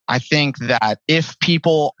I think that if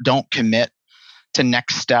people don't commit to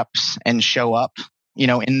next steps and show up,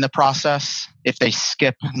 in the process, if they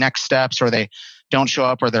skip next steps or they don't show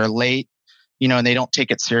up or they're late, and they don't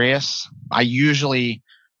take it serious, I usually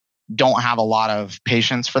don't have a lot of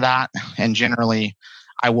patience for that. And generally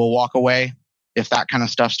I will walk away if that kind of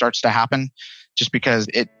stuff starts to happen, just because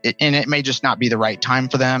it may just not be the right time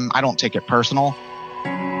for them. I don't take it personal.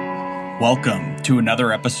 Welcome to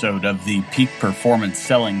another episode of the Peak Performance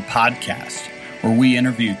Selling Podcast, where we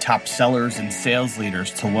interview top sellers and sales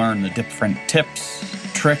leaders to learn the different tips,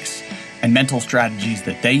 tricks, and mental strategies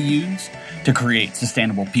that they use to create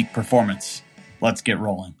sustainable peak performance. Let's get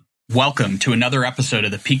rolling. Welcome to another episode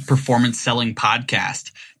of the Peak Performance Selling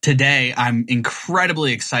Podcast. Today, I'm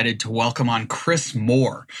incredibly excited to welcome on Chris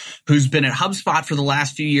Moore, who's been at HubSpot for the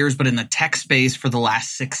last few years, but in the tech space for the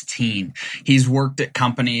last 16. He's worked at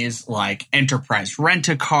companies like Enterprise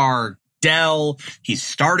Rent-A-Car, Dell. He's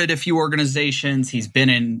started a few organizations. He's been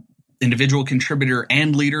in individual contributor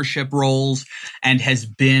and leadership roles and has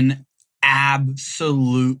been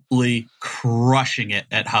absolutely crushing it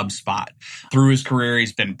at HubSpot. Through his career,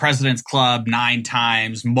 he's been President's Club 9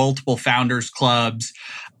 times, multiple Founders Clubs.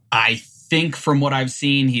 I think from what I've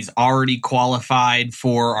seen, he's already qualified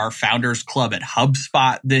for our Founders Club at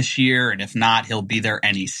HubSpot this year. And if not, he'll be there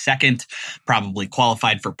any second. Probably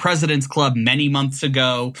qualified for President's Club many months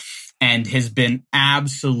ago and has been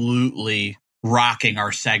absolutely rocking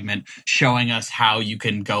our segment, showing us how you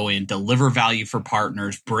can go in, deliver value for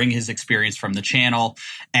partners, bring his experience from the channel,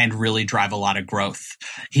 and really drive a lot of growth.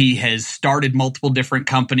 He has started multiple different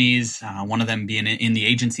companies, one of them being in the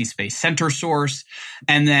agency space, CenterSource.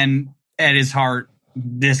 And then at his heart,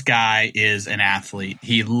 this guy is an athlete.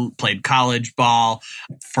 He played college ball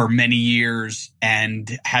for many years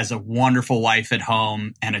and has a wonderful wife at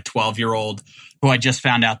home and a 12-year-old who I just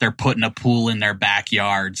found out they're putting a pool in their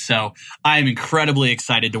backyard. So I'm incredibly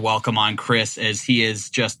excited to welcome on Chris, as he is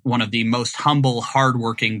just one of the most humble,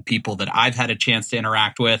 hardworking people that I've had a chance to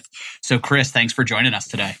interact with. So Chris, thanks for joining us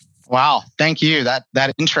today. Wow. Thank you. That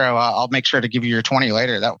intro, I'll make sure to give you your 20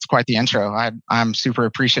 later. That was quite the intro. I'm super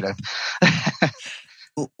appreciative.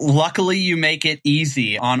 Luckily, you make it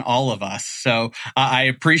easy on all of us. So I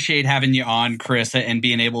appreciate having you on, Chris, and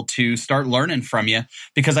being able to start learning from you,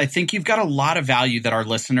 because I think you've got a lot of value that our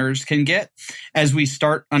listeners can get as we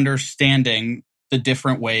start understanding the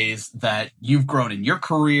different ways that you've grown in your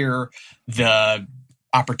career, the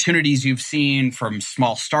opportunities you've seen from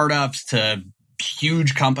small startups to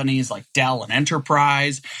huge companies like Dell and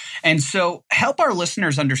Enterprise. And so help our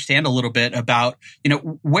listeners understand a little bit about,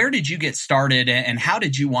 where did you get started and how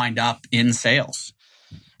did you wind up in sales?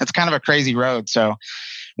 It's kind of a crazy road. So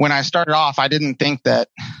when I started off, I didn't think that,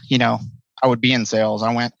 I would be in sales.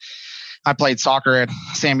 I played soccer at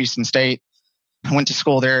Sam Houston State. I went to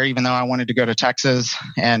school there, even though I wanted to go to Texas.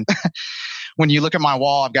 And when you look at my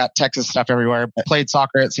wall, I've got Texas stuff everywhere. But I played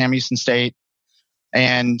soccer at Sam Houston State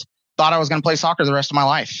and thought I was going to play soccer the rest of my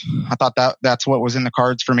life. I thought that's what was in the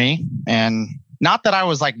cards for me. And not that I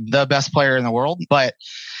was like the best player in the world, but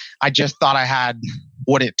I just thought I had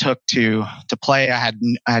what it took to play. I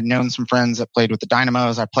had known some friends that played with the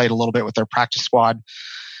Dynamos. I played a little bit with their practice squad.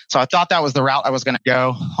 So I thought that was the route I was going to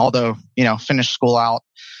go. Although, finished school out,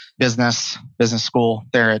 business school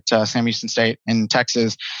there at Sam Houston State in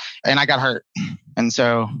Texas. And I got hurt. And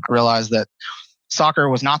so I realized that soccer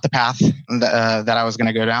was not the path that I was going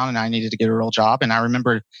to go down, and I needed to get a real job. And I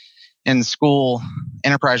remember in school,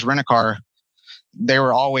 Enterprise Rent-A-Car, they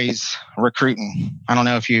were always recruiting. I don't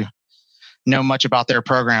know if you know much about their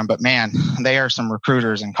program, but man, they are some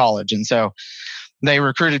recruiters in college. And so they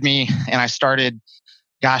recruited me, and I started,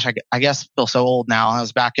 I guess I feel so old now. I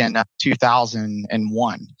was back in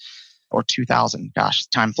 2001. Or 2000. Gosh,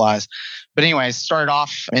 time flies. But anyways, started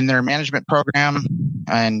off in their management program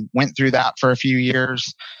and went through that for a few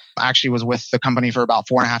years. I actually was with the company for about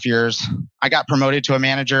 4.5 years. I got promoted to a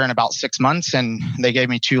manager in about 6 months, and they gave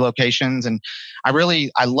me 2 locations. And I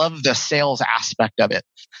love the sales aspect of it.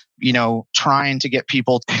 Trying to get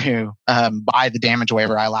people to buy the damage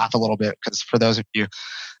waiver. I laugh a little bit because for those of you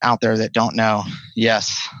out there that don't know,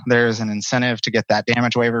 yes, there's an incentive to get that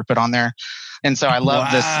damage waiver put on there. And so I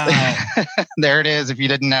love this. There it is, if you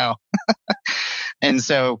didn't know. And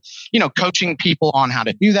so, coaching people on how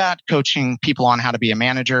to do that, coaching people on how to be a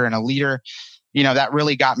manager and a leader, that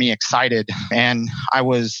really got me excited. And I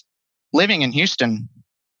was living in Houston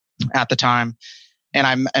at the time.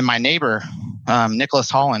 And my neighbor,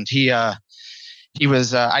 Nicholas Holland, he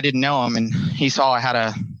was, I didn't know him, and he saw I had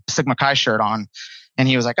a Sigma Chi shirt on, and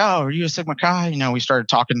he was like, "Oh, are you a Sigma Chi?" We started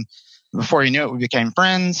talking. Before you knew it, we became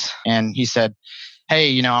friends. And he said,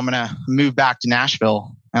 "Hey, I'm going to move back to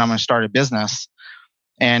Nashville and I'm going to start a business,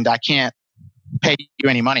 and I can't pay you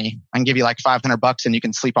any money. I can give you like $500 and you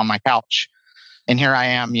can sleep on my couch. And here I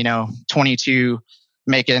am, 22,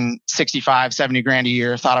 making 65, 70 grand a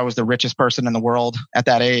year. Thought I was the richest person in the world at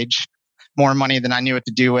that age. More money than I knew what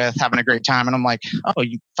to do with, having a great time. And I'm like, oh,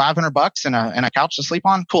 you $500 and a couch to sleep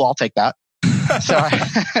on? Cool, I'll take that.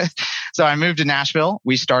 So I moved to Nashville.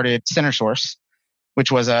 We started CenterSource, which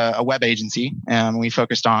was a web agency. And we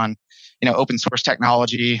focused on, open source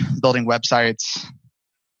technology, building websites,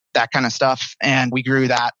 that kind of stuff. And we grew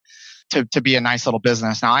that to be a nice little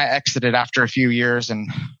business. Now I exited after a few years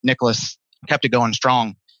and Nicholas kept it going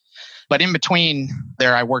strong. But in between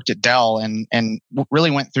there, I worked at Dell and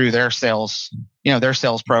really went through their sales, their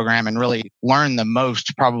sales program, and really learned the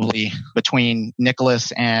most probably between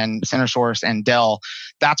Nicholas and CenterSource and Dell.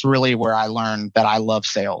 That's really where I learned that I love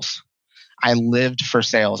sales. I lived for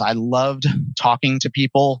sales. I loved talking to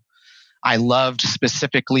people. I loved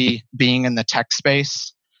specifically being in the tech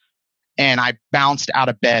space. And I bounced out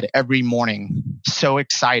of bed every morning, so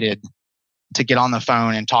excited to get on the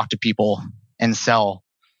phone and talk to people and sell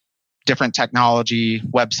different technology,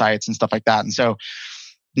 websites and stuff like that. And so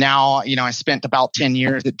now, I spent about 10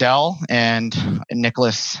 years at Dell, and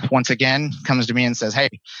Nicholas once again comes to me and says, hey,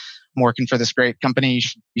 I'm working for this great company.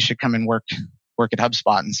 You should come and work at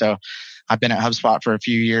HubSpot. And so I've been at HubSpot for a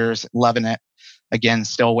few years, loving it. Again,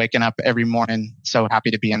 still waking up every morning, so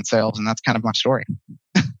happy to be in sales. And that's kind of my story.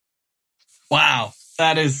 Wow.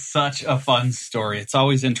 That is such a fun story. It's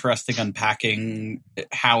always interesting unpacking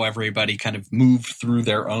how everybody kind of moved through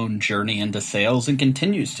their own journey into sales and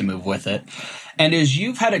continues to move with it. And as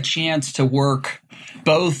you've had a chance to work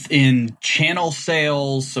both in channel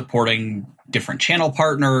sales, supporting different channel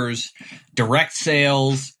partners, direct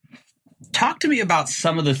sales, talk to me about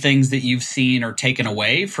some of the things that you've seen or taken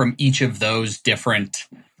away from each of those different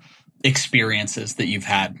experiences that you've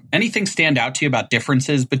had. Anything stand out to you about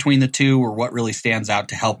differences between the two, or what really stands out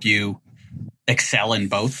to help you excel in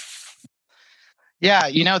both? Yeah,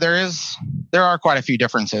 there are quite a few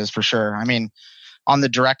differences for sure. I mean, on the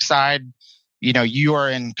direct side, you are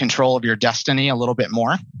in control of your destiny a little bit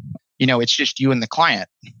more. It's just you and the client,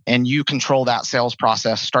 and you control that sales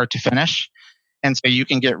process start to finish. And so you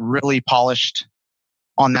can get really polished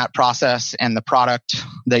on that process and the product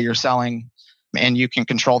that you're selling, and you can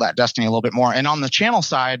control that destiny a little bit more. And on the channel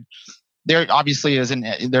side, there obviously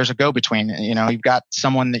there's a go-between. You've got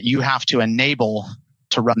someone that you have to enable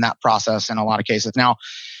to run that process in a lot of cases. Now,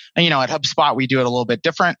 at HubSpot, we do it a little bit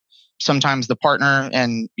different. Sometimes the partner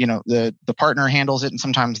and, the partner handles it, and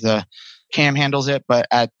sometimes the CAM handles it. But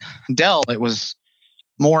at Dell, it was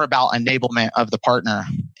more about enablement of the partner.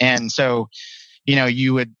 And so,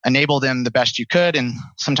 you would enable them the best you could, and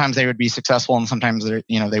sometimes they would be successful and sometimes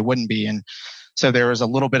they wouldn't be. And so there was a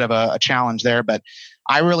little bit of a challenge there, but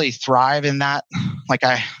I really thrive in that.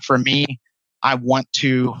 For me, I want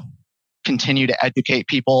to continue to educate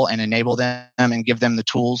people and enable them and give them the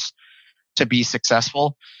tools to be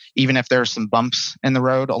successful, even if there's some bumps in the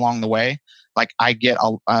road along the way. I get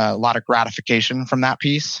a lot of gratification from that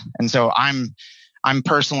piece. And so I'm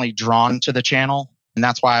personally drawn to the channel. And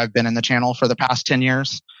that's why I've been in the channel for the past 10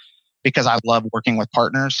 years, because I love working with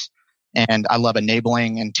partners and I love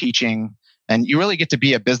enabling and teaching. And you really get to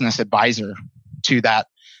be a business advisor to that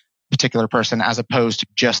particular person as opposed to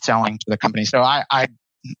just selling to the company. So I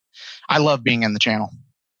love being in the channel.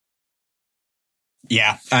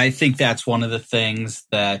 Yeah, I think that's one of the things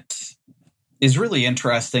that is really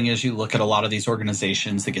interesting as you look at a lot of these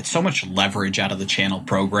organizations that get so much leverage out of the channel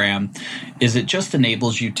program, is it just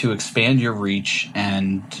enables you to expand your reach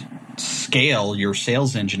and scale your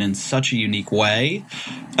sales engine in such a unique way,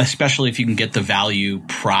 especially if you can get the value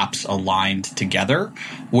props aligned together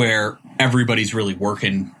where everybody's really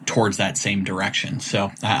working towards that same direction.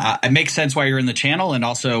 So it makes sense why you're in the channel, and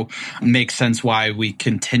also makes sense why we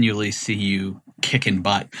continually see you kicking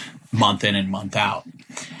butt month in and month out.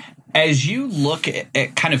 As you look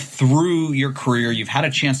at kind of through your career, you've had a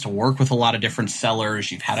chance to work with a lot of different sellers.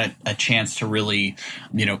 You've had a chance to really,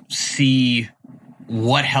 see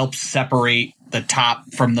what helps separate the top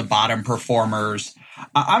from the bottom performers.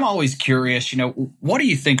 I'm always curious, what do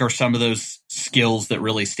you think are some of those skills that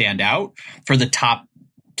really stand out for the top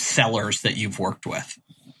sellers that you've worked with?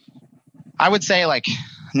 I would say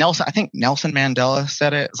Nelson, I think Nelson Mandela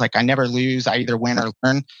said it. It's I never lose, I either win or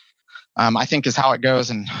learn. I think is how it goes.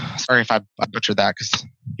 And sorry if I butchered that, because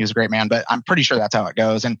he was a great man, but I'm pretty sure that's how it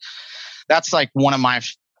goes. And that's one of my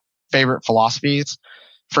favorite philosophies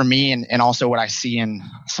for me. And also what I see in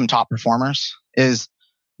some top performers is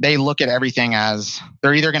they look at everything as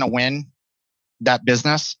they're either going to win that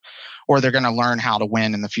business or they're going to learn how to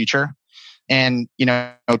win in the future. And,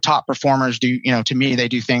 top performers do, to me, they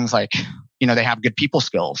do things like, they have good people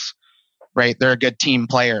skills, right? They're a good team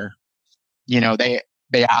player. They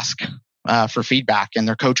ask for feedback and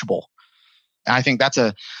they're coachable. And I think that's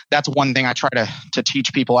one thing I try to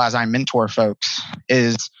teach people as I mentor folks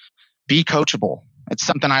is be coachable. It's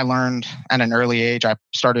something I learned at an early age. I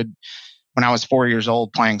started when I was 4 years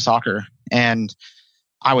old playing soccer, and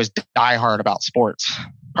I was diehard about sports,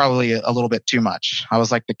 probably a little bit too much. I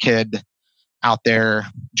was like the kid out there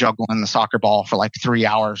juggling the soccer ball for like 3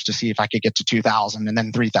 hours to see if I could get to 2,000 and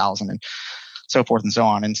then 3,000 and so forth and so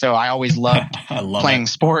on. And so I always loved playing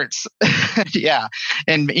sports. Yeah.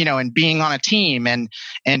 And, and being on a team. And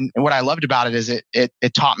what I loved about it is it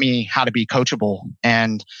taught me how to be coachable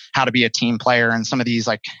and how to be a team player and some of these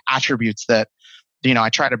like attributes that, I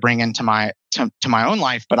try to bring into my own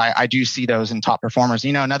life, but I do see those in top performers.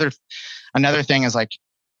 Another thing is like,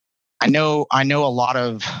 I know a lot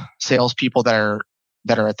of salespeople that are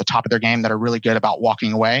at the top of their game that are really good about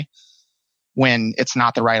walking away when it's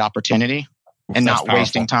not the right opportunity and not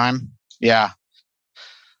wasting time. Yeah.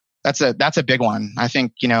 That's a big one. I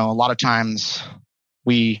think, a lot of times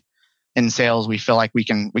in sales, we feel like we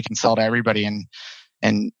can sell to everybody and,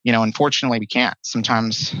 unfortunately we can't.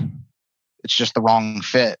 Sometimes it's just the wrong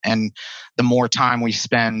fit. And the more time we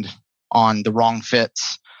spend on the wrong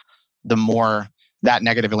fits, the more that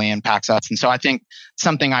negatively impacts us. And so I think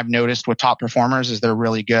something I've noticed with top performers is they're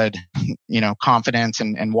really good, confidence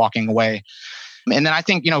and walking away. And then I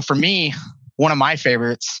think, for me, one of my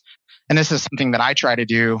favorites, and this is something that I try to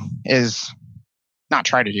do is not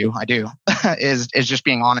try to do, I do, is just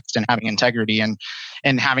being honest and having integrity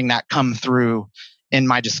and having that come through in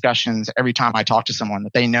my discussions every time I talk to someone,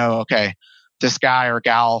 that they know, okay, this guy or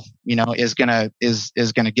gal, is gonna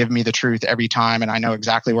give me the truth every time, and I know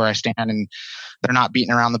exactly where I stand, and they're not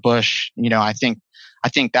beating around the bush. I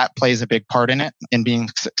think that plays a big part in it, in being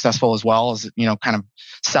successful as well as kind of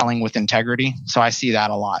selling with integrity. So I see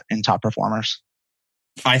that a lot in top performers.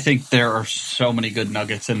 I think there are so many good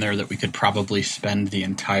nuggets in there that we could probably spend the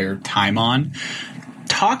entire time on.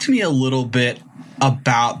 Talk to me a little bit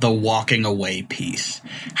about the walking away piece.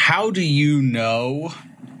 How do you know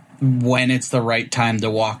when it's the right time to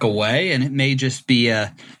walk away? And it may just be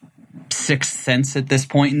a sixth sense at this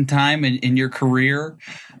point in time in your career,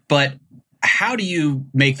 but how do you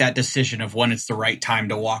make that decision of when it's the right time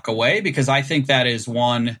to walk away? Because I think that is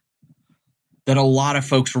one that a lot of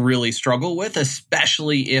folks really struggle with,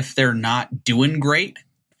 especially if they're not doing great.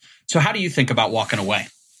 So how do you think about walking away?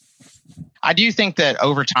 I do think that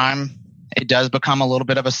over time, it does become a little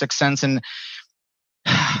bit of a sixth sense. And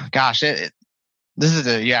gosh,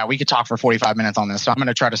 we could talk for 45 minutes on this. So I'm going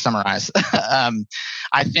to try to summarize.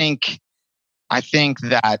 I think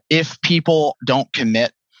that if people don't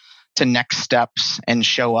commit to next steps and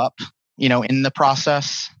show up, in the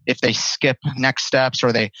process, if they skip next steps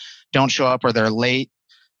or they don't show up or they're late,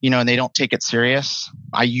 and they don't take it serious,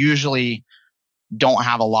 I usually don't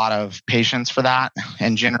have a lot of patience for that.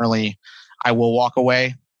 And generally I will walk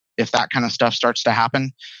away if that kind of stuff starts to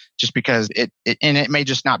happen, just because it may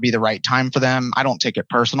just not be the right time for them. I don't take it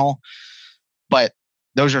personal, but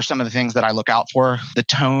those are some of the things that I look out for. The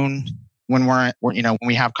tone when when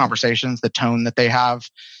we have conversations, the tone that they have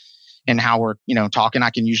and how we're, talking, I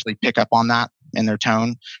can usually pick up on that in their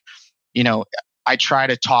tone. I try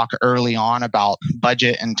to talk early on about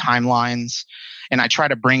budget and timelines, and I try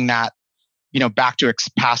to bring that, back to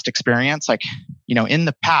past experience. Like, in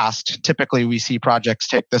the past, typically we see projects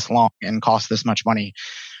take this long and cost this much money.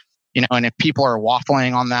 And if people are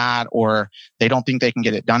waffling on that, or they don't think they can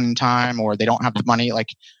get it done in time, or they don't have the money, like,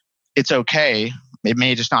 it's okay. It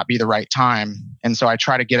may just not be the right time. And so I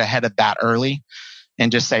try to get ahead of that early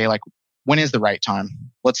and just say, like, when is the right time?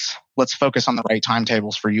 Let's focus on the right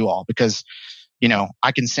timetables for you all, because,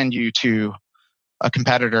 I can send you to a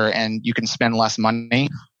competitor and you can spend less money,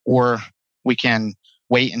 or we can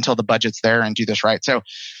wait until the budget's there and do this right. So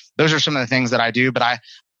those are some of the things that I do, but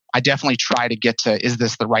I definitely try to get to, is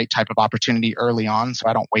this the right type of opportunity early on, so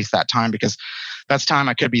I don't waste that time, because that's time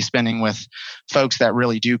I could be spending with folks that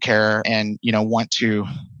really do care and, want to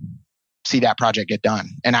see that project get done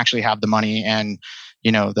and actually have the money and,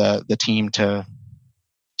 the team to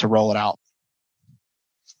roll it out.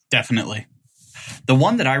 Definitely. The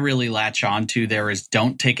one that I really latch on to there is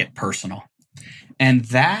don't take it personal. And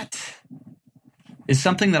that is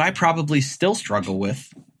something that I probably still struggle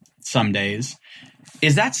with some days.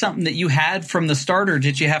 Is that something that you had from the start, or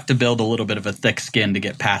did you have to build a little bit of a thick skin to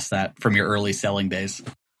get past that from your early selling days?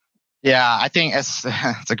 Yeah, I think it's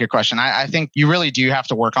a good question. I think you really do have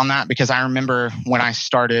to work on that, because I remember when I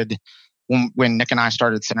started, when Nick and I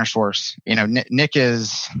started CenterSource, Nick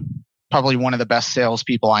is, probably one of the best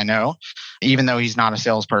salespeople I know, even though he's not a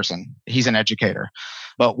salesperson. He's an educator.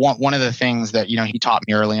 But one of the things that, he taught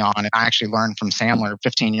me early on, and I actually learned from Sandler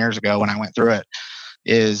 15 years ago when I went through it,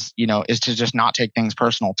 is to just not take things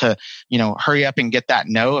personal, to, hurry up and get that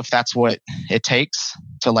no, if that's what it takes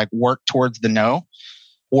to like work towards the no,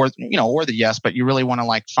 or the yes, but you really want to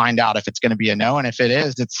like find out if it's going to be a no. And if it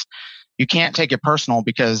is, you can't take it personal,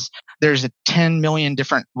 because there's 10 million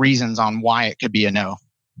different reasons on why it could be a no.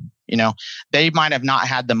 They might have not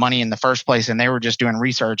had the money in the first place, and they were just doing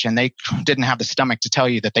research, and they didn't have the stomach to tell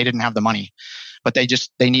you that they didn't have the money, but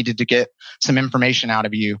they needed to get some information out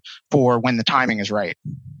of you for when the timing is right.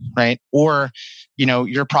 Right. Or,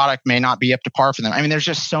 your product may not be up to par for them. I mean, there's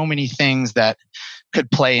just so many things that could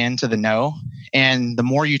play into the no. And the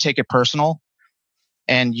more you take it personal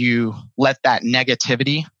and you let that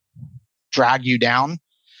negativity drag you down,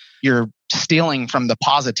 you're stealing from the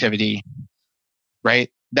positivity, right?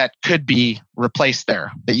 That could be replaced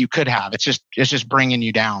there, that you could have. It's just bringing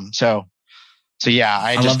you down. So yeah,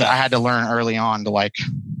 I had to learn early on to like,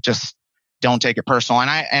 just don't take it personal.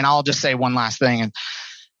 And I'll just say one last thing. And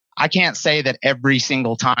I can't say that every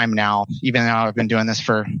single time now, even though I've been doing this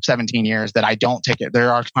for 17 years, that I don't take it.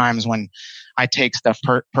 There are times when I take stuff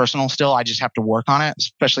personal still. I just have to work on it,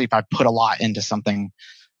 especially if I put a lot into something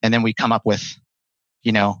and then we come up with,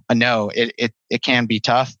 a no. It can be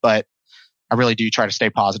tough, but I really do try to stay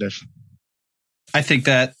positive. I think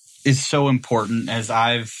that is so important, as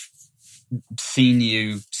I've seen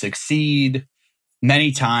you succeed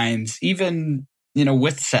many times, even,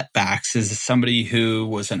 with setbacks, as somebody who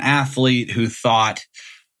was an athlete who thought,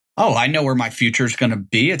 oh, I know where my future is going to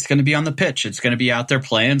be. It's going to be on the pitch. It's going to be out there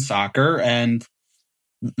playing soccer. And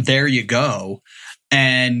there you go.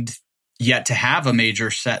 And yet to have a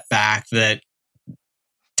major setback that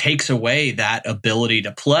takes away that ability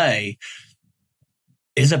to play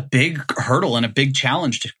is a big hurdle and a big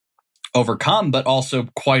challenge to overcome, but also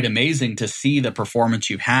quite amazing to see the performance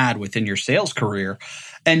you've had within your sales career.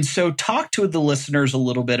 And so talk to the listeners a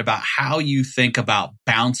little bit about how you think about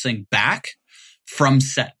bouncing back from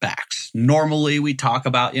setbacks. Normally we talk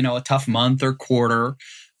about, a tough month or quarter,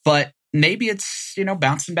 but maybe it's,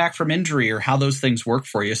 bouncing back from injury or how those things work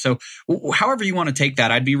for you. So however you want to take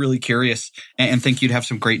that, I'd be really curious and think you'd have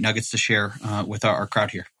some great nuggets to share with our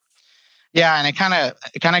crowd here. Yeah, and it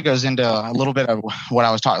kind of goes into a little bit of what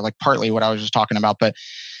I was talking, like partly what I was just talking about, but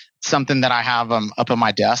something that I have up on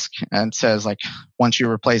my desk, and it says like, once you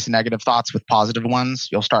replace negative thoughts with positive ones,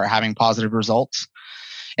 you'll start having positive results.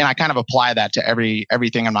 And I kind of apply that to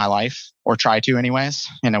everything in my life, or try to anyways.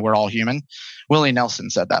 We're all human. Willie Nelson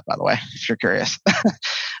said that, by the way, if you're curious.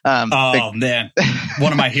 Man,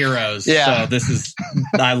 one of my heroes. Yeah. So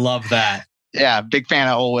I love that. Yeah, big fan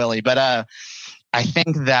of old Willie. But I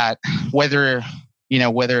think that whether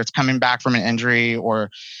it's coming back from an injury or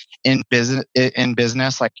in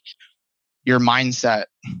business, like your mindset,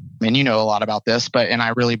 you know a lot about this, and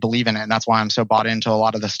I really believe in it. And that's why I'm so bought into a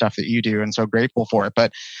lot of the stuff that you do and so grateful for it.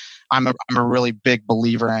 But I'm a really big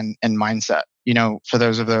believer in mindset. For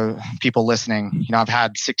those of the people listening, I've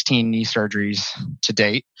had 16 knee surgeries to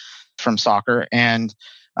date from soccer. And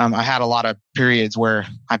I had a lot of periods where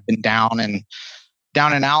I've been down and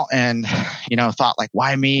out and, thought like,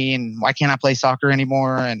 why me? And why can't I play soccer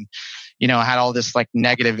anymore? And, I had all this like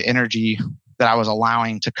negative energy that I was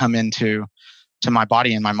allowing to come into my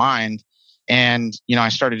body and my mind. And, I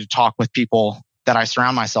started to talk with people that I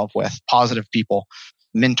surround myself with, positive people,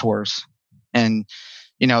 mentors. And,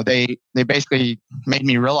 they basically made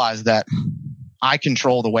me realize that I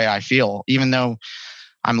control the way I feel, even though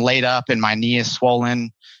I'm laid up and my knee is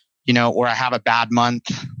swollen, or I have a bad month.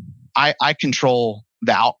 I control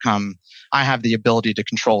the outcome. I have the ability to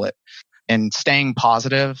control it. And staying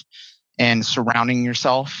positive and surrounding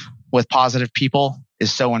yourself with positive people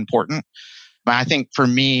is so important. But I think for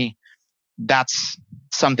me, that's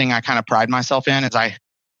something I kind of pride myself in, is I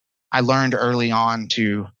learned early on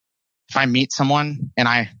to, if I meet someone and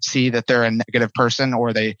I see that they're a negative person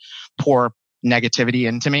or they pour negativity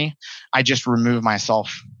into me, I just remove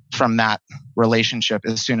myself from that relationship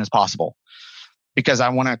as soon as possible, because I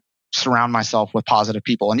want to surround myself with positive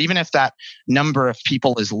people. And even if that number of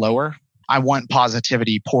people is lower, I want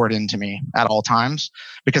positivity poured into me at all times,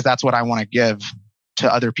 because that's what I want to give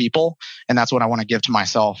to other people. And that's what I want to give to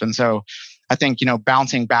myself. And so I think,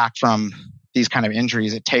 bouncing back from these kind of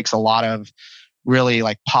injuries, it takes a lot of really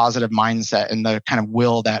like positive mindset and the kind of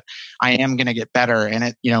will that I am going to get better. And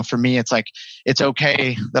it, for me, it's like, it's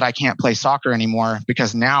okay that I can't play soccer anymore,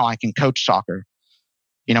 because now I can coach soccer.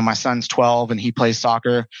 My son's 12 and he plays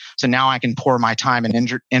soccer. So now I can pour my time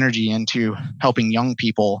and energy into helping young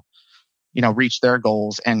people reach their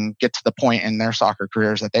goals and get to the point in their soccer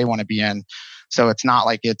careers that they want to be in. So it's not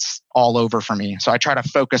like it's all over for me. So I try to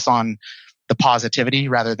focus on the positivity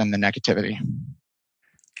rather than the negativity.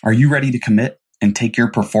 Are you ready to commit and take your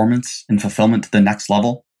performance and fulfillment to the next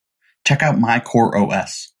level? Check out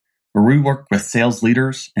MyCoreOS, where we work with sales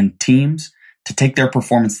leaders and teams to take their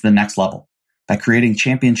performance to the next level by creating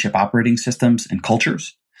championship operating systems and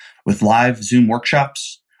cultures with live Zoom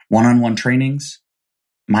workshops, one-on-one trainings,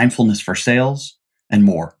 mindfulness for sales, and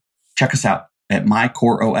more. Check us out at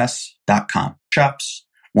mycoreos.com. Workshops,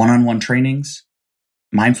 one-on-one trainings,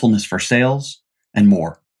 mindfulness for sales, and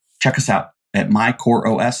more. Check us out at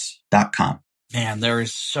mycoreos.com. Man, there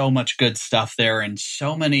is so much good stuff there and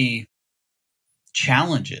so many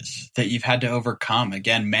challenges that you've had to overcome.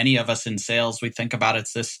 Again, many of us in sales, we think about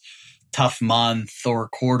it's this tough month or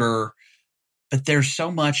quarter, but there's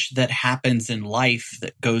so much that happens in life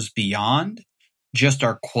that goes beyond just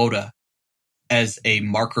our quota as a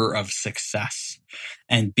marker of success,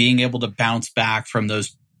 and being able to bounce back from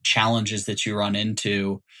those challenges that you run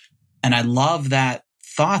into. And I love that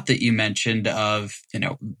thought that you mentioned of,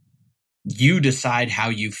 you decide how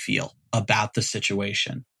you feel about the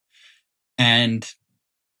situation. And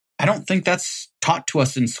I don't think that's taught to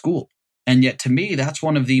us in school. And yet to me, that's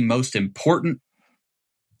one of the most important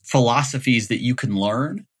philosophies that you can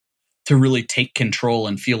learn to really take control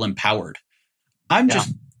and feel empowered. I'm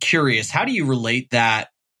just curious, how do you relate that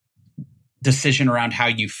decision around how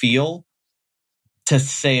you feel to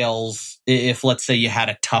sales if, let's say, you had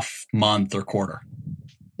a tough month or quarter?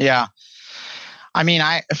 Yeah. I mean,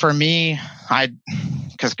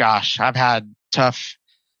 because gosh, I've had tough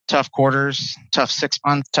quarters, tough 6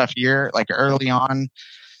 months, tough year, like early on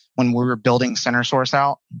when we were building CenterSource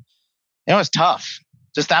out. It was tough.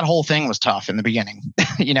 Just that whole thing was tough in the beginning.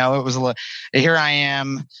 It was here I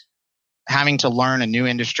am having to learn a new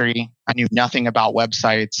industry. I knew nothing about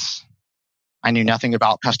websites. I knew nothing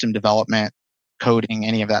about custom development, coding,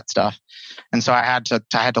 any of that stuff. And so I had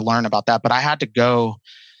to learn about that, but I had to go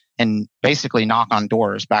and basically knock on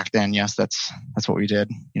doors back then. Yes, that's what we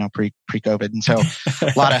did, pre-COVID. And so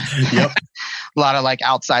a lot of, a lot of like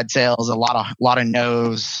outside sales, a lot of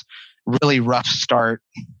no's, really rough start.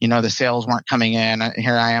 The sales weren't coming in.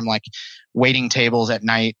 Here I am like waiting tables at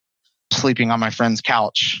night, sleeping on my friend's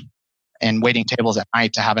couch and waiting tables at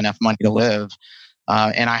night to have enough money to live.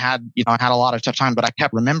 And I had a lot of tough time, but I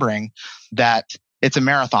kept remembering that it's a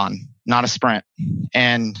marathon, not a sprint.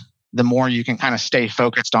 And the more you can kind of stay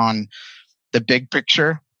focused on the big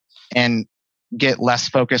picture and get less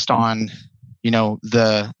focused on,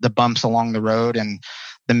 the bumps along the road and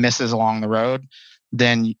the misses along the road,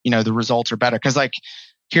 then, the results are better. Cause like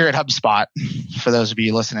here at HubSpot, for those of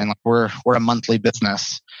you listening, like we're a monthly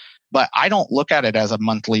business, but I don't look at it as a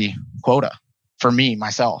monthly quota for me,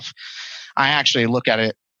 myself. I actually look at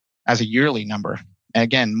it as a yearly number.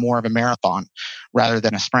 Again, more of a marathon rather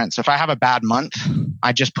than a sprint. So if I have a bad month,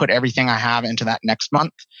 I just put everything I have into that next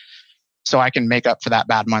month so I can make up for that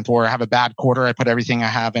bad month. Or I have a bad quarter, I put everything I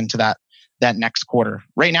have into that next quarter.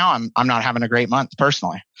 Right now, I'm not having a great month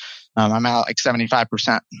personally. I'm at like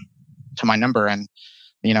 75% to my number, and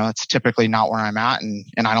it's typically not where I'm at, and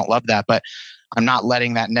I don't love that. But I'm not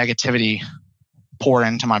letting that negativity pour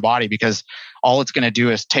into my body, because all it's going to do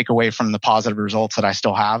is take away from the positive results that I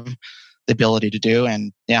still have the ability to do.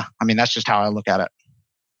 And that's just how I look at it.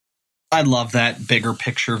 I love that bigger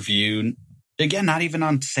picture view. Again, not even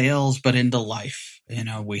on sales, but into life.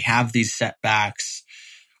 We have these setbacks.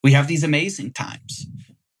 We have these amazing times.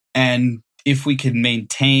 And if we can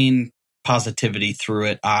maintain positivity through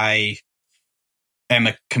it, I am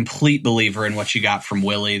a complete believer in what you got from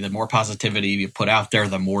Willie. The more positivity you put out there,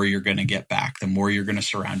 the more you're going to get back, the more you're going to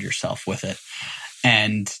surround yourself with it.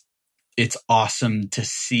 And it's awesome to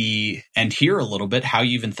see and hear a little bit how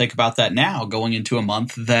you even think about that now, going into a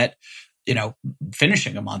month that,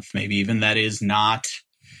 finishing a month maybe even that is not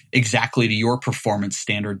exactly to your performance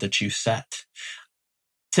standard that you set.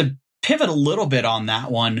 To pivot a little bit on that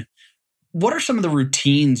one, what are some of the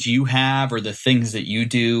routines you have or the things that you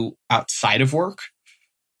do outside of work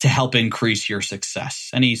to help increase your success?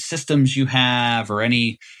 Any systems you have or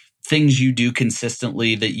any things you do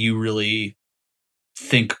consistently that you really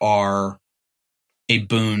think are a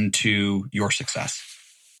boon to your success?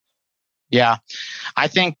 Yeah, I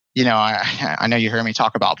think, I know you hear me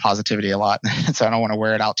talk about positivity a lot, so I don't want to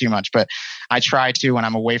wear it out too much, but I try to when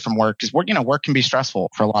I'm away from work, because work can be stressful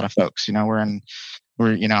for a lot of folks.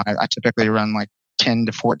 I typically run like 10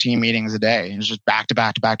 to 14 meetings a day. It's just back to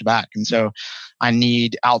back to back to back. And so I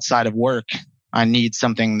need outside of work, I need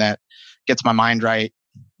something that gets my mind right,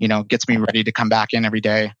 gets me ready to come back in every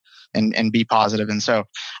day. and be positive. And so,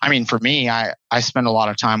 I mean, for me, I spend a lot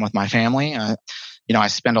of time with my family. I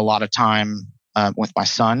spend a lot of time with my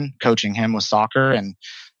son, coaching him with soccer and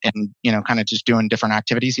kind of just doing different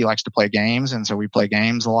activities. He likes to play games. And so we play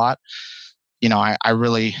games a lot. I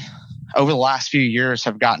really, over the last few years,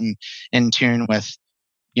 have gotten in tune with,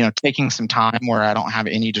 taking some time where I don't have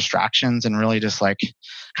any distractions and really just like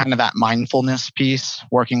kind of that mindfulness piece,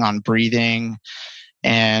 working on breathing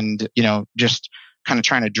and, just kind of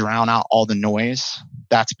trying to drown out all the noise.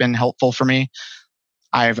 That's been helpful for me.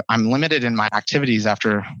 I'm limited in my activities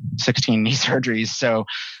after 16 knee surgeries. So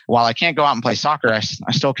while I can't go out and play soccer, I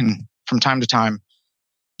still can from time to time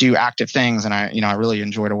do active things. And I really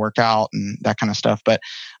enjoy to work out and that kind of stuff. But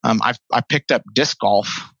I picked up disc golf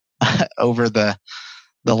over the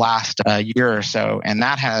last year or so. And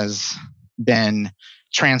that has been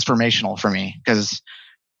transformational for me because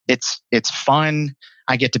it's fun.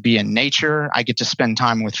 I get to be in nature. I get to spend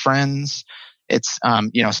time with friends. It's,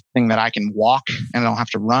 something that I can walk and I don't have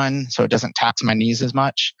to run. So it doesn't tax my knees as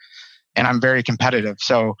much. And I'm very competitive.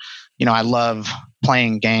 So, I love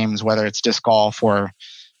playing games, whether it's disc golf or,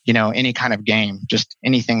 any kind of game, just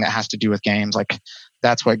anything that has to do with games. Like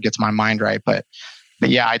that's what gets my mind right. But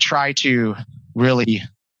yeah, I try to really,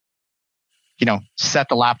 set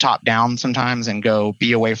the laptop down sometimes and go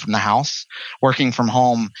be away from the house. Working from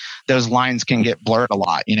home, those lines can get blurred a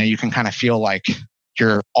lot. You can kind of feel like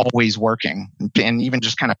you're always working. And even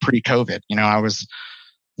just kind of pre-COVID, I was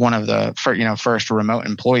one of the first remote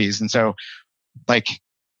employees. And so like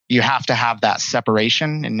you have to have that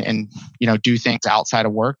separation and do things outside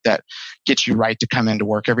of work that get you right to come into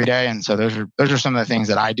work every day. And so those are some of the things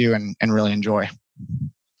that I do and really enjoy.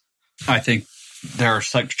 I think there are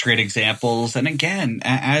such great examples. And again,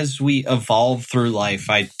 as we evolve through life,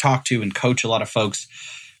 I talk to and coach a lot of folks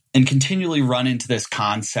and continually run into this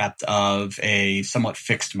concept of a somewhat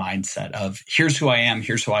fixed mindset of here's who I am,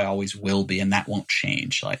 here's who I always will be, and that won't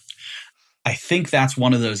change. Like, I think that's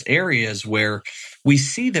one of those areas where we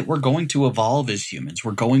see that we're going to evolve as humans.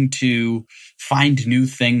 We're going to find new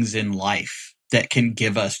things in life that can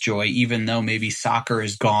give us joy, even though maybe soccer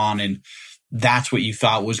is gone and that's what you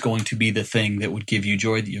thought was going to be the thing that would give you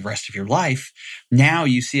joy the rest of your life. Now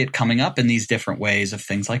you see it coming up in these different ways of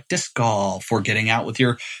things like disc golf or getting out with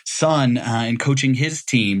your son and coaching his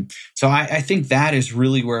team. So I think that is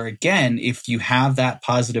really where, again, if you have that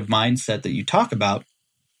positive mindset that you talk about,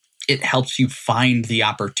 it helps you find the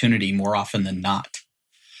opportunity more often than not.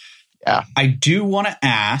 Yeah. I do want to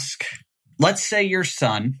ask, let's say your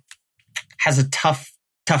son has a tough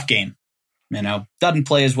game. Doesn't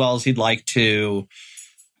play as well as he'd like to.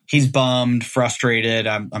 He's bummed, frustrated.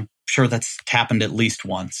 I'm sure that's happened at least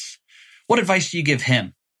once. What advice do you give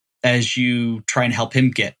him as you try and help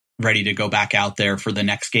him get ready to go back out there for the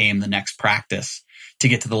next game, the next practice, to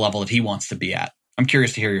get to the level that he wants to be at? I'm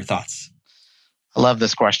curious to hear your thoughts. I love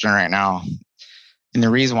this question right now. And the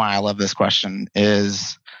reason why I love this question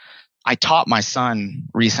is I taught my son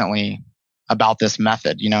recently about this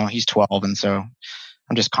method. He's 12, and so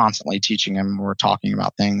I'm just constantly teaching him. We're talking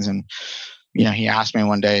about things. And, he asked me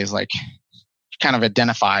one day, he's like, kind of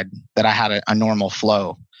identified that I had a normal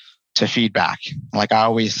flow to feedback. Like I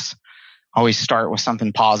always start with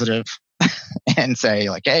something positive and say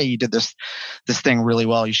like, hey, you did this thing really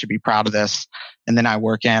well. You should be proud of this. And then I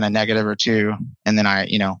work in a negative or two. And then I,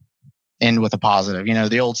 end with a positive,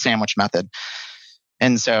 the old sandwich method.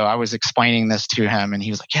 And so I was explaining this to him and he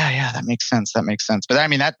was like, yeah, that makes sense. That makes sense. But I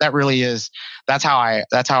mean, that really is, that's how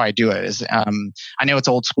I do it is, I know it's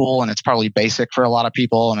old school and it's probably basic for a lot of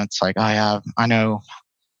people. And it's like, I know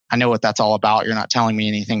what that's all about. You're not telling me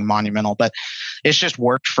anything monumental, but it's just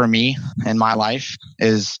worked for me in my life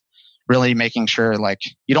is really making sure like,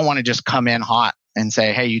 you don't want to just come in hot and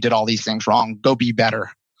say, hey, you did all these things wrong. Go be better.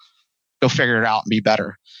 Go figure it out and be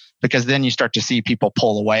better. Because then you start to see people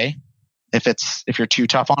pull away if you're too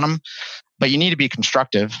tough on him, but you need to be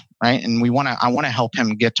constructive, right? And I want to help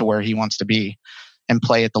him get to where he wants to be and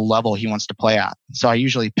play at the level he wants to play at. So I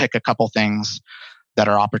usually pick a couple things that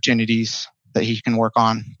are opportunities that he can work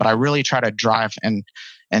on, but I really try to drive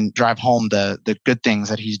home the good things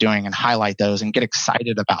that he's doing and highlight those and get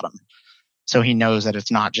excited about them. So he knows that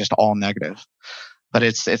it's not just all negative. But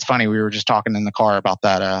it's funny. We were just talking in the car about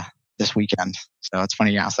that this weekend. So it's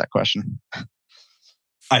funny you asked that question.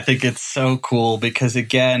 I think it's so cool because,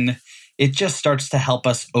 again, it just starts to help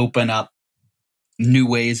us open up new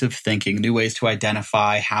ways of thinking, new ways to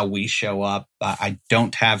identify how we show up. I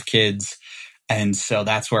don't have kids. And so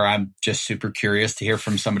that's where I'm just super curious to hear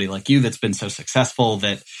from somebody like you that's been so successful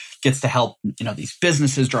that gets to help, these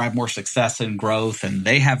businesses drive more success and growth, and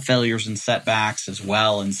they have failures and setbacks as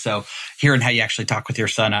well. And so hearing how you actually talk with your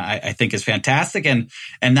son, I think is fantastic. And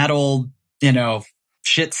that old,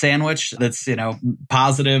 shit sandwich that's,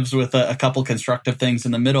 positives with a couple constructive things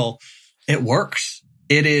in the middle, it works.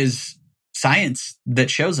 It is science that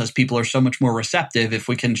shows us people are so much more receptive if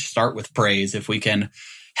we can start with praise, if we can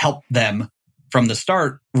help them from the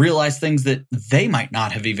start realize things that they might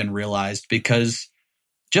not have even realized, because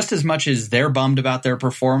just as much as they're bummed about their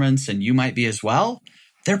performance, and you might be as well,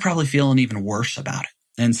 they're probably feeling even worse about it.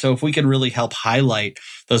 And so if we can really help highlight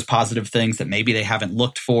those positive things that maybe they haven't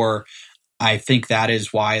looked for, I think that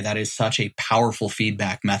is why that is such a powerful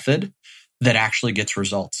feedback method that actually gets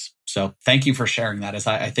results. So thank you for sharing that, as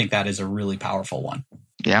I think that is a really powerful one.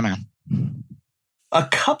 Yeah, man. A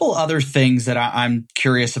couple other things that I'm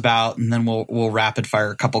curious about, and then we'll rapid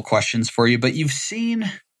fire a couple questions for you. But you've seen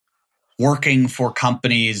working for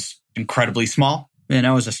companies incredibly small,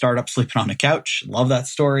 as a startup sleeping on a couch. Love that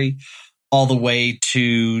story. All the way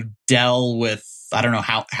to Dell with, I don't know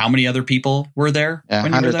how many other people were there. Yeah,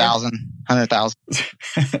 100,000.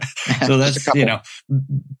 So that's,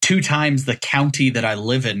 2 times the county that I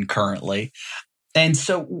live in currently. And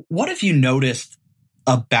so what have you noticed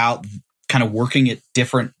about kind of working at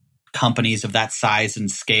different companies of that size and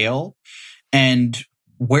scale? And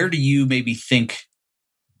where do you maybe think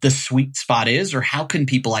the sweet spot is, or how can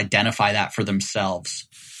people identify that for themselves?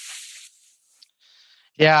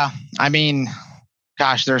 Yeah, I mean,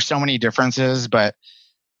 gosh, there's so many differences, but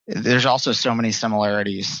there's also so many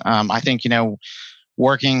similarities. I think,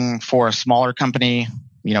 working for a smaller company,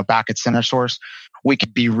 back at CenterSource, we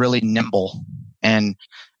could be really nimble and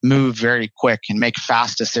move very quick and make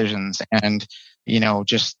fast decisions and,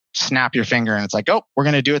 just snap your finger and it's like, oh, we're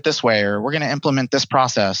going to do it this way, or we're going to implement this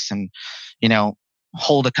process and,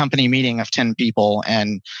 hold a company meeting of 10 people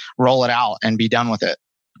and roll it out and be done with it.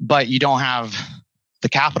 But you don't have the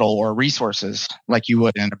capital or resources like you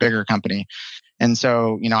would in a bigger company. And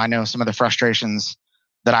so, I know some of the frustrations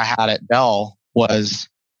that I had at Dell was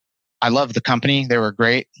I loved the company. They were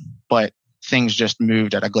great, but things just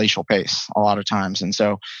moved at a glacial pace a lot of times. And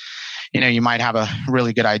so, you might have a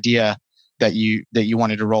really good idea that you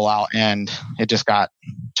wanted to roll out, and it just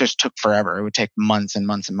took forever. It would take months and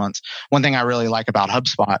months and months. One thing I really like about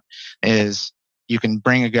HubSpot is you can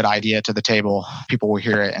bring a good idea to the table. People will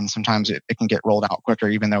hear it, and sometimes it can get rolled out quicker,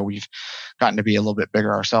 even though we've gotten to be a little bit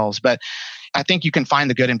bigger ourselves. But I think you can find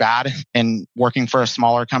the good and bad in working for a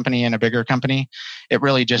smaller company and a bigger company. It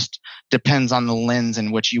really just depends on the lens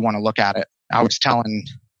in which you want to look at it. I was telling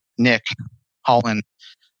Nick Holland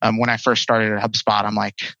when I first started at HubSpot, I'm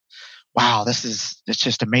like, wow, it's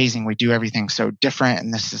just amazing. We do everything so different.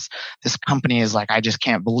 And this company is like, I just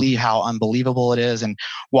can't believe how unbelievable it is. And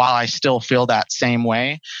while I still feel that same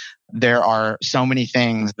way, there are so many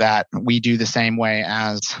things that we do the same way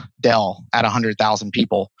as Dell at 100,000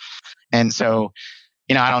 people. And so,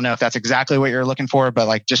 I don't know if that's exactly what you're looking for, but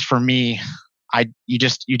like, just for me,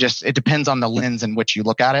 it depends on the lens in which you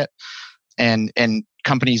look at it. And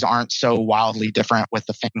companies aren't so wildly different with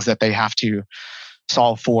the things that they have to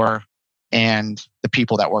solve for and the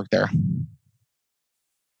people that work there.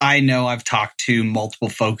 I know I've talked to multiple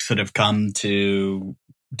folks that have come to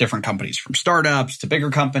different companies, from startups to bigger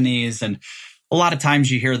companies. And a lot of times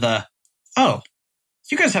you hear oh,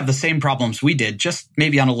 you guys have the same problems we did, just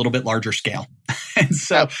maybe on a little bit larger scale. And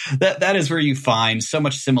so that is where you find so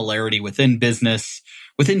much similarity within business,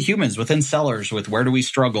 within humans, within sellers, with where do we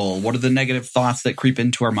struggle? What are the negative thoughts that creep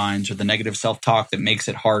into our minds, or the negative self-talk that makes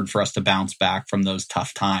it hard for us to bounce back from those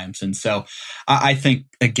tough times? And so I think,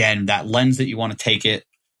 again, that lens that you want to take it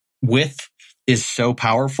with is so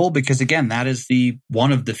powerful, because, again, that is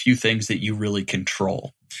one of the few things that you really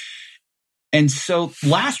control. And so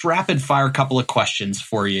last rapid fire couple of questions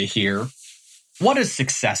for you here. What does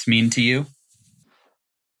success mean to you?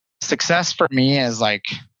 Success for me is like,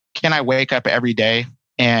 can I wake up every day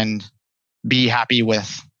and be happy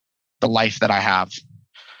with the life that I have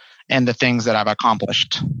and the things that I've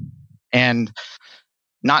accomplished, and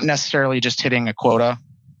not necessarily just hitting a quota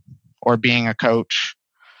or being a coach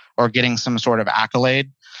or getting some sort of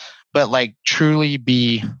accolade, but like truly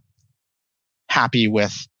be happy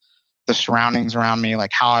with the surroundings around me,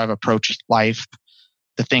 like how I've approached life,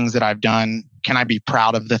 the things that I've done. Can I be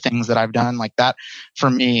proud of the things that I've done? Like that, for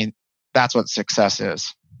me, that's what success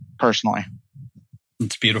is, personally.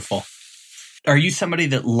 It's beautiful. Are you somebody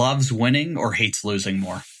that loves winning or hates losing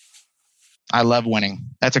more? I love winning.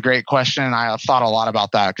 That's a great question. I have thought a lot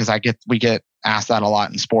about that, because we get asked that a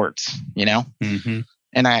lot in sports, Mm-hmm.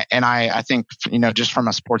 I think, just from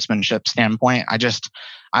a sportsmanship standpoint,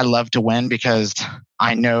 I love to win because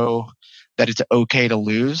I know that it's okay to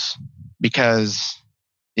lose, because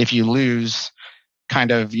if you lose,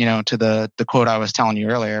 kind of, to the quote I was telling you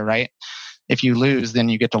earlier, right? If you lose, then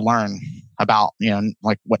you get to learn about,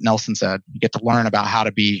 like what Nelson said, you get to learn about how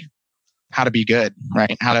to be good,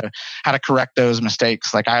 right? How to correct those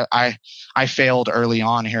mistakes. Like I failed early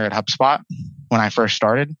on here at HubSpot when I first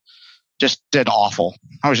started, just did awful.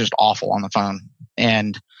 I was just awful on the phone,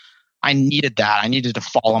 and I needed that. I needed to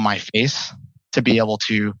fall on my face to be able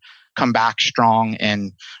to come back strong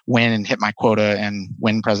and win and hit my quota and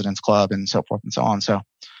win President's Club and so forth and so on. So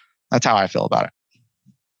that's how I feel about it.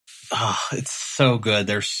 Oh, it's so good.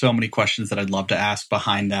 There's so many questions that I'd love to ask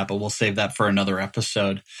behind that, but we'll save that for another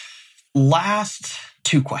episode. Last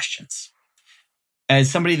two questions. As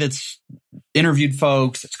somebody that's interviewed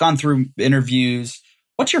folks, that's gone through interviews,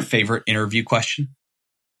 what's your favorite interview question?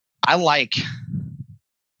 I like,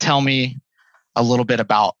 tell me a little bit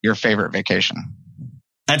about your favorite vacation.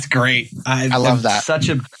 That's great. I love that.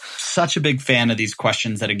 Such a big fan of these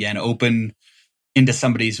questions that, again, open into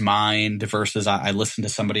somebody's mind versus I listened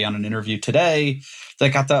to somebody on an interview today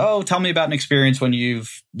that got tell me about an experience when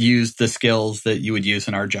you've used the skills that you would use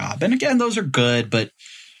in our job. And again, those are good, but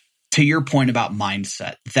to your point about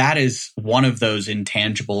mindset, that is one of those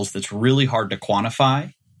intangibles that's really hard to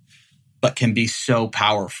quantify, but can be so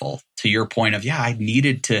powerful. To your point of, I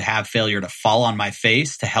needed to have failure to fall on my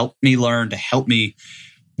face to help me learn, to help me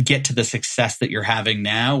get to the success that you're having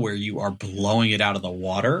now, where you are blowing it out of the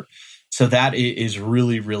water. So that is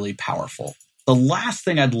really, really powerful. The last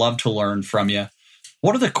thing I'd love to learn from you,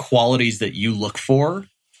 what are the qualities that you look for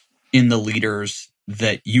in the leaders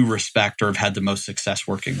that you respect or have had the most success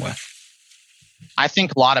working with? I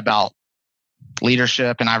think a lot about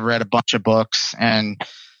leadership, and I've read a bunch of books, and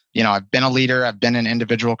I've been a leader, I've been an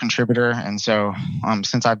individual contributor, and so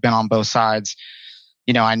since I've been on both sides,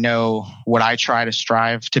 I know what I try to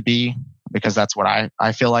strive to be, because that's what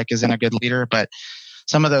I feel like is in a good leader. But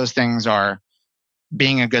some of those things are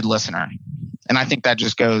being a good listener. And I think that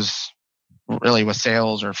just goes really with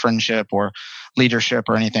sales or friendship or leadership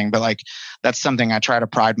or anything. But like, that's something I try to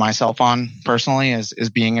pride myself on personally, is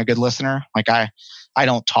being a good listener. Like I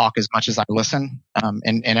don't talk as much as I listen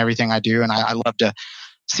in everything I do. And I love to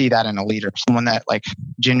see that in a leader, someone that like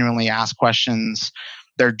genuinely asks questions.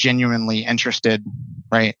 They're genuinely interested,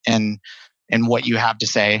 right, in what you have to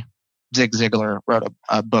say. Zig Ziglar wrote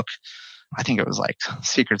a book, I think it was like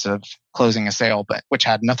Secrets of Closing a Sale, but which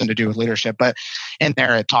had nothing to do with leadership. But in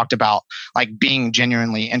there, it talked about like being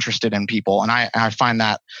genuinely interested in people. And I find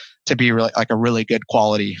that to be really like a really good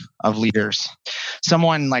quality of leaders.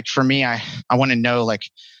 Someone like, for me, I want to know, like,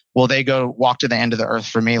 will they go walk to the end of the earth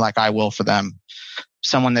for me like I will for them?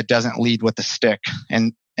 Someone that doesn't lead with a stick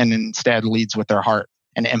and instead leads with their heart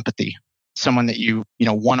and empathy. Someone that you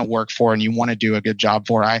want to work for and you want to do a good job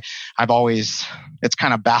for. It's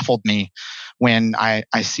kind of baffled me when I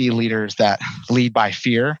see leaders that lead by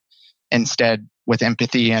fear instead with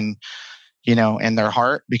empathy and, in their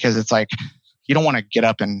heart, because it's like, you don't want to get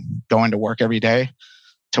up and go into work every day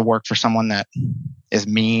to work for someone that is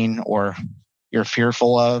mean or you're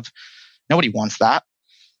fearful of. Nobody wants that.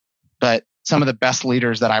 But some of the best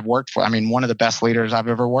leaders that I've worked for, one of the best leaders I've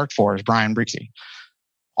ever worked for is Brian Breezy.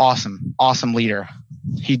 Awesome leader.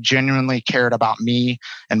 He genuinely cared about me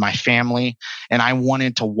and my family. And I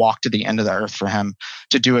wanted to walk to the end of the earth for him,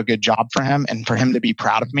 to do a good job for him and for him to be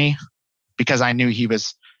proud of me, because I knew he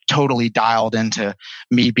was totally dialed into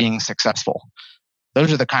me being successful.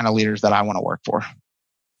 Those are the kind of leaders that I want to work for.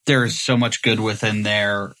 There's so much good within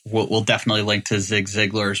there. We'll definitely link to Zig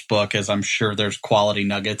Ziglar's book, as I'm sure there's quality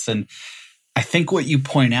nuggets. And I think what you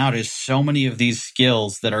point out is so many of these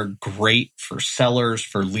skills that are great for sellers,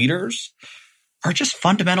 for leaders, are just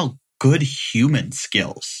fundamental good human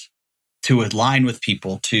skills to align with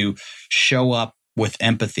people, to show up with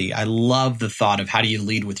empathy. I love the thought of how do you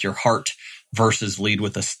lead with your heart versus lead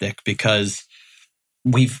with a stick, because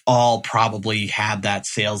we've all probably had that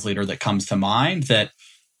sales leader that comes to mind that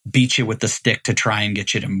beat you with the stick to try and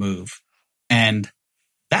get you to move. And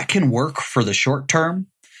that can work for the short term.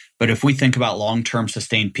 But if we think about long-term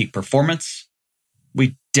sustained peak performance,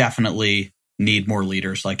 we definitely need more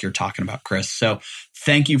leaders like you're talking about, Chris. So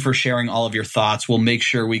thank you for sharing all of your thoughts. We'll make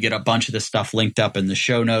sure we get a bunch of this stuff linked up in the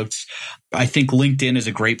show notes. I think LinkedIn is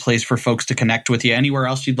a great place for folks to connect with you. Anywhere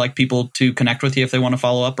else you'd like people to connect with you if they want to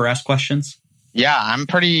follow up or ask questions? Yeah, I'm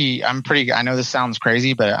pretty, I know this sounds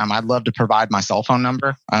crazy, but I'd love to provide my cell phone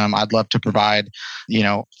number. I'd love to provide,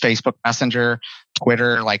 Facebook Messenger,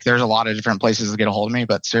 Twitter. Like there's a lot of different places to get a hold of me,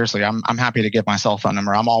 but seriously, I'm happy to give my cell phone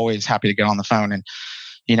number. I'm always happy to get on the phone and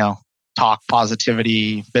talk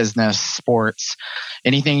positivity, business, sports,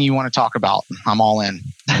 anything you want to talk about, I'm all in.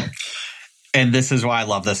 And this is why I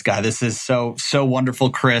love this guy. This is so wonderful,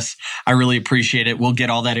 Chris. I really appreciate it. We'll get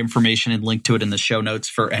all that information and link to it in the show notes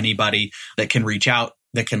for anybody that can reach out,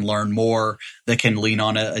 that can learn more, that can lean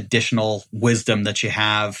on additional wisdom that you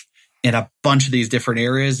have in a bunch of these different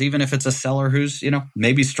areas, even if it's a seller who's,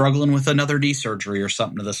 maybe struggling with another knee surgery or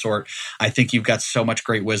something of the sort. I think you've got so much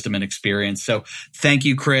great wisdom and experience. So thank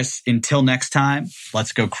you, Chris. Until next time,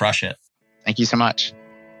 let's go crush it. Thank you so much.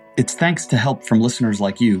 It's thanks to help from listeners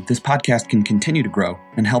like you, this podcast can continue to grow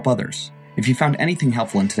and help others. If you found anything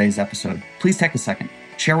helpful in today's episode, please take a second,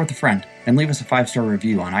 share with a friend, and leave us a 5-star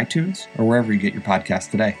review on iTunes or wherever you get your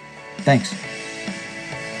podcast today. Thanks.